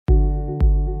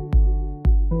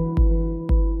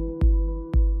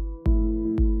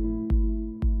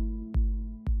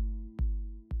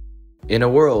In a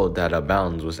world that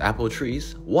abounds with apple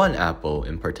trees, one apple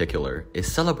in particular is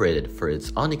celebrated for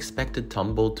its unexpected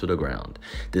tumble to the ground.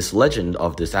 This legend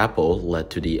of this apple led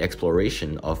to the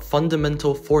exploration of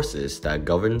fundamental forces that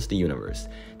governs the universe.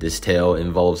 This tale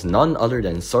involves none other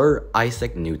than Sir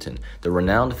Isaac Newton, the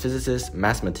renowned physicist,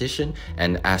 mathematician,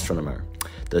 and astronomer.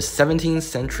 The 17th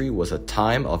century was a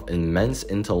time of immense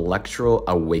intellectual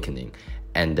awakening,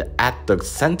 and at the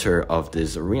center of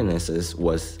this renaissance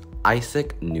was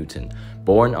Isaac Newton,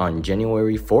 born on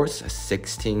January 4th,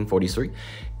 1643.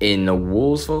 In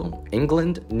Wolsville,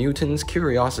 England, Newton's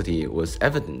curiosity was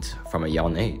evident from a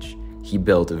young age. He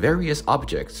built various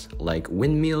objects like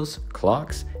windmills,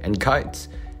 clocks, and kites,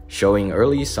 showing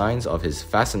early signs of his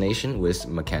fascination with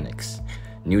mechanics.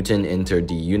 Newton entered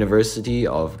the University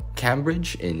of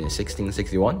Cambridge in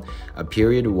 1661, a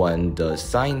period when the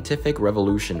scientific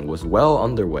revolution was well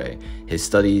underway. His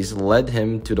studies led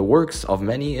him to the works of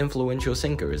many influential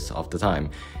thinkers of the time,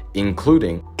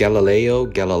 including Galileo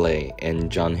Galilei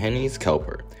and John Henry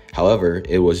Kepler. However,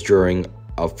 it was during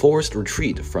a forced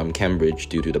retreat from Cambridge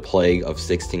due to the plague of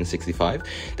 1665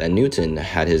 that Newton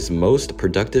had his most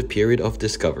productive period of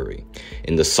discovery.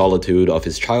 In the solitude of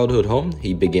his childhood home,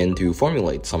 he began to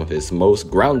formulate some of his most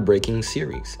groundbreaking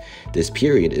theories. This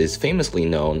period is famously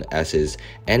known as his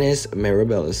Annus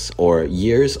Mirabilis, or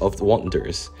Years of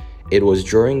Wonders. It was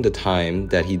during the time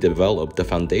that he developed the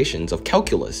foundations of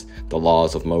calculus, the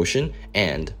laws of motion,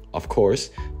 and, of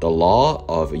course, the law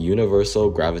of universal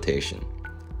gravitation.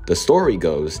 The story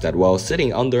goes that while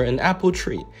sitting under an apple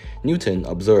tree, Newton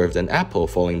observed an apple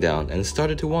falling down and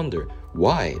started to wonder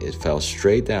why it fell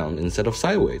straight down instead of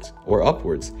sideways or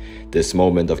upwards. This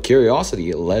moment of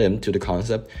curiosity led him to the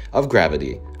concept of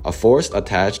gravity, a force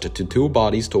attached to two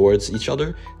bodies towards each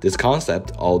other. This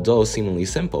concept, although seemingly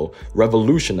simple,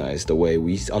 revolutionized the way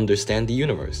we understand the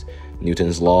universe.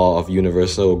 Newton's law of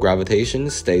universal gravitation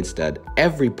states that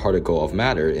every particle of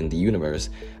matter in the universe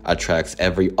attracts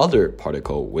every other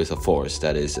particle with a force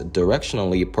that is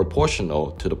directionally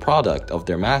proportional to the product of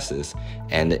their masses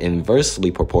and inversely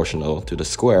proportional to the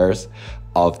squares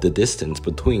of the distance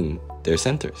between their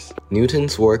centers.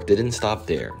 Newton's work didn't stop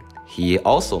there. He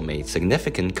also made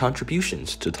significant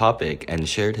contributions to the topic and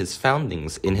shared his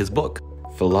foundings in his book,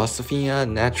 Philosophia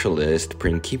Naturalis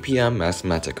Principia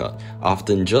Mathematica,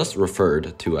 often just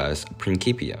referred to as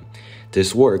Principia.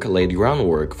 This work laid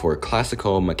groundwork for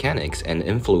classical mechanics and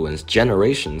influenced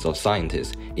generations of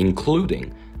scientists,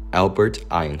 including Albert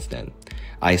Einstein.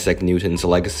 Isaac Newton's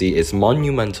legacy is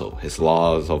monumental. His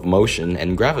laws of motion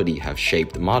and gravity have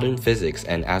shaped modern physics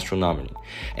and astronomy,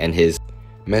 and his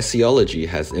Messiology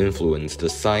has influenced the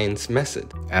science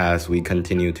method. As we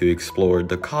continue to explore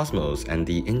the cosmos and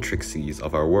the intricacies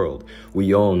of our world,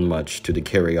 we owe much to the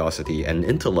curiosity and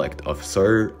intellect of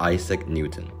Sir Isaac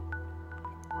Newton.